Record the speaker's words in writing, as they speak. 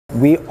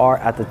We are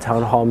at the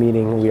town hall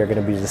meeting. We are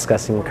going to be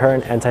discussing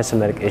current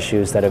anti-Semitic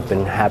issues that have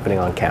been happening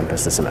on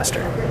campus this semester.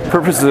 The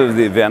purpose of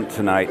the event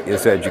tonight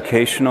is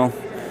educational,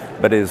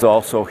 but it is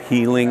also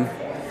healing,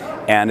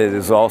 and it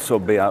is also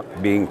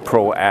being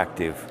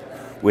proactive.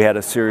 We had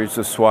a series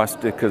of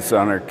swastikas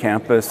on our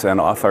campus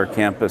and off our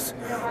campus.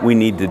 We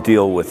need to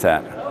deal with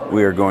that.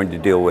 We are going to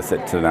deal with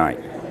it tonight.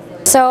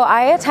 So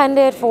I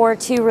attended for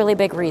two really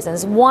big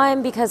reasons.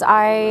 One, because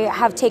I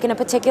have taken a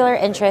particular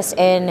interest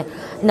in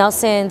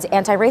Nelsen's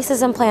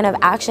anti-racism plan of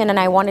action, and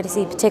I wanted to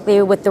see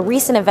particularly with the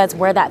recent events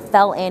where that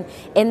fell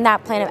in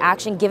that plan of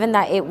action, given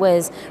that it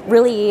was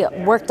really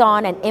worked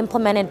on and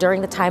implemented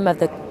during the time of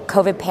the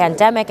COVID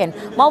pandemic. And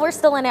while we're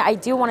still in it, I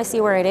do want to see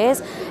where it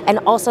is and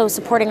also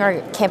supporting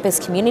our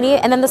campus community.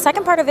 And then the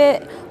second part of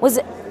it was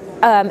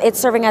it's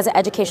serving as an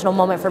educational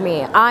moment for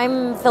me.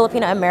 I'm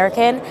Filipino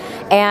American,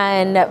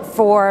 and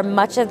for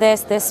much of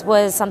this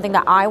was something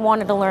that I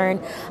wanted to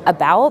learn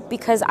about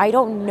because I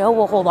don't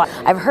know a whole lot.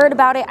 I've heard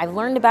about it, I've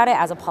learned about it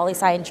as a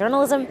poli-sci and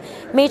journalism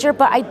major,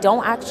 but I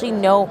don't actually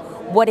know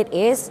what it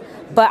is.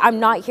 But I'm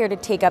not here to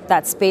take up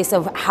that space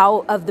of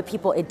the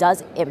people it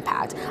does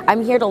impact.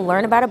 I'm here to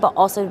learn about it, but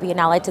also to be an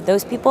ally to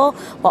those people,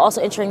 while also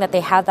ensuring that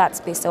they have that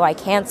space so I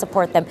can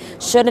support them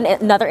should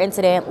another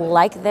incident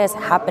like this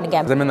happen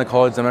again. I'm in the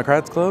College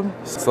Democrats Club,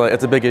 so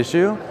it's a big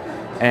issue,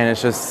 and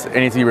it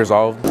needs to be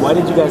resolved. Why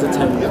did you guys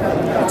attend the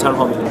town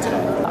hall meeting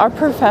today? Our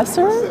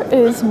professor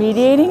is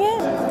mediating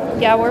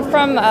it. Yeah, we're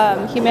from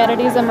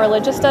Humanities and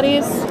Religious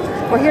Studies.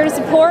 We're here to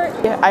support.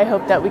 Yeah, I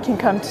hope that we can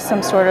come to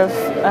some sort of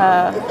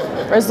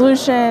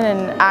resolution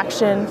and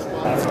action,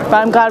 but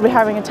I'm glad we're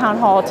having a town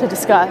hall to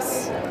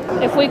discuss.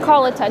 If we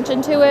call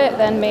attention to it,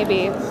 then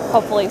maybe,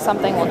 hopefully,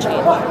 something will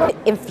change.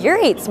 It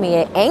infuriates me,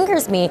 it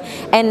angers me,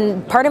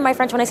 and pardon my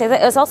French when I say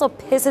that, it also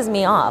pisses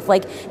me off.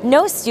 Like,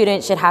 no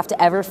student should have to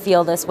ever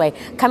feel this way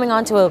coming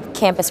onto a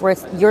campus where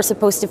you're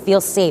supposed to feel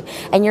safe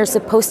and you're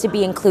supposed to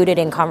be included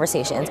in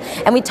conversations.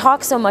 And we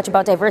talk so much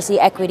about diversity,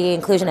 equity,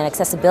 inclusion, and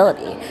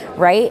accessibility,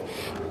 right?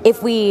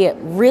 If we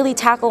really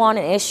tackle on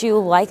an issue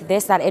like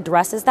this that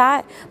addresses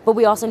that, but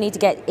we also need to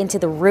get into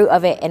the root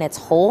of it in its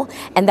whole,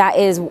 and that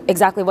is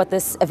exactly what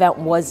this event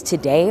was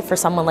today for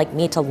someone like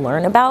me to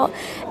learn about,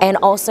 and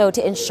also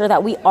to ensure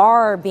that we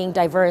are being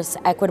diverse,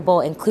 equitable,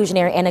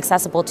 inclusionary, and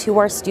accessible to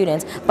our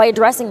students by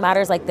addressing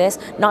matters like this,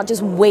 not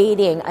just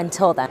waiting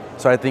until then.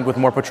 So I think with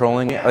more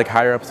patrolling, like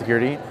higher up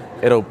security,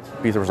 it'll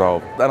be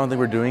resolved. I don't think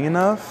we're doing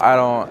enough.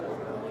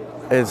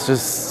 It's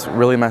just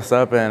really messed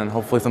up, and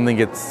hopefully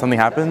something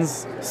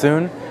happens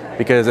soon,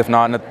 because if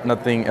not,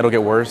 nothing, it'll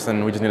get worse,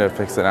 and we just need to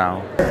fix it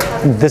now.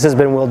 This has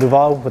been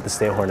Duvall with the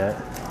State Hornet.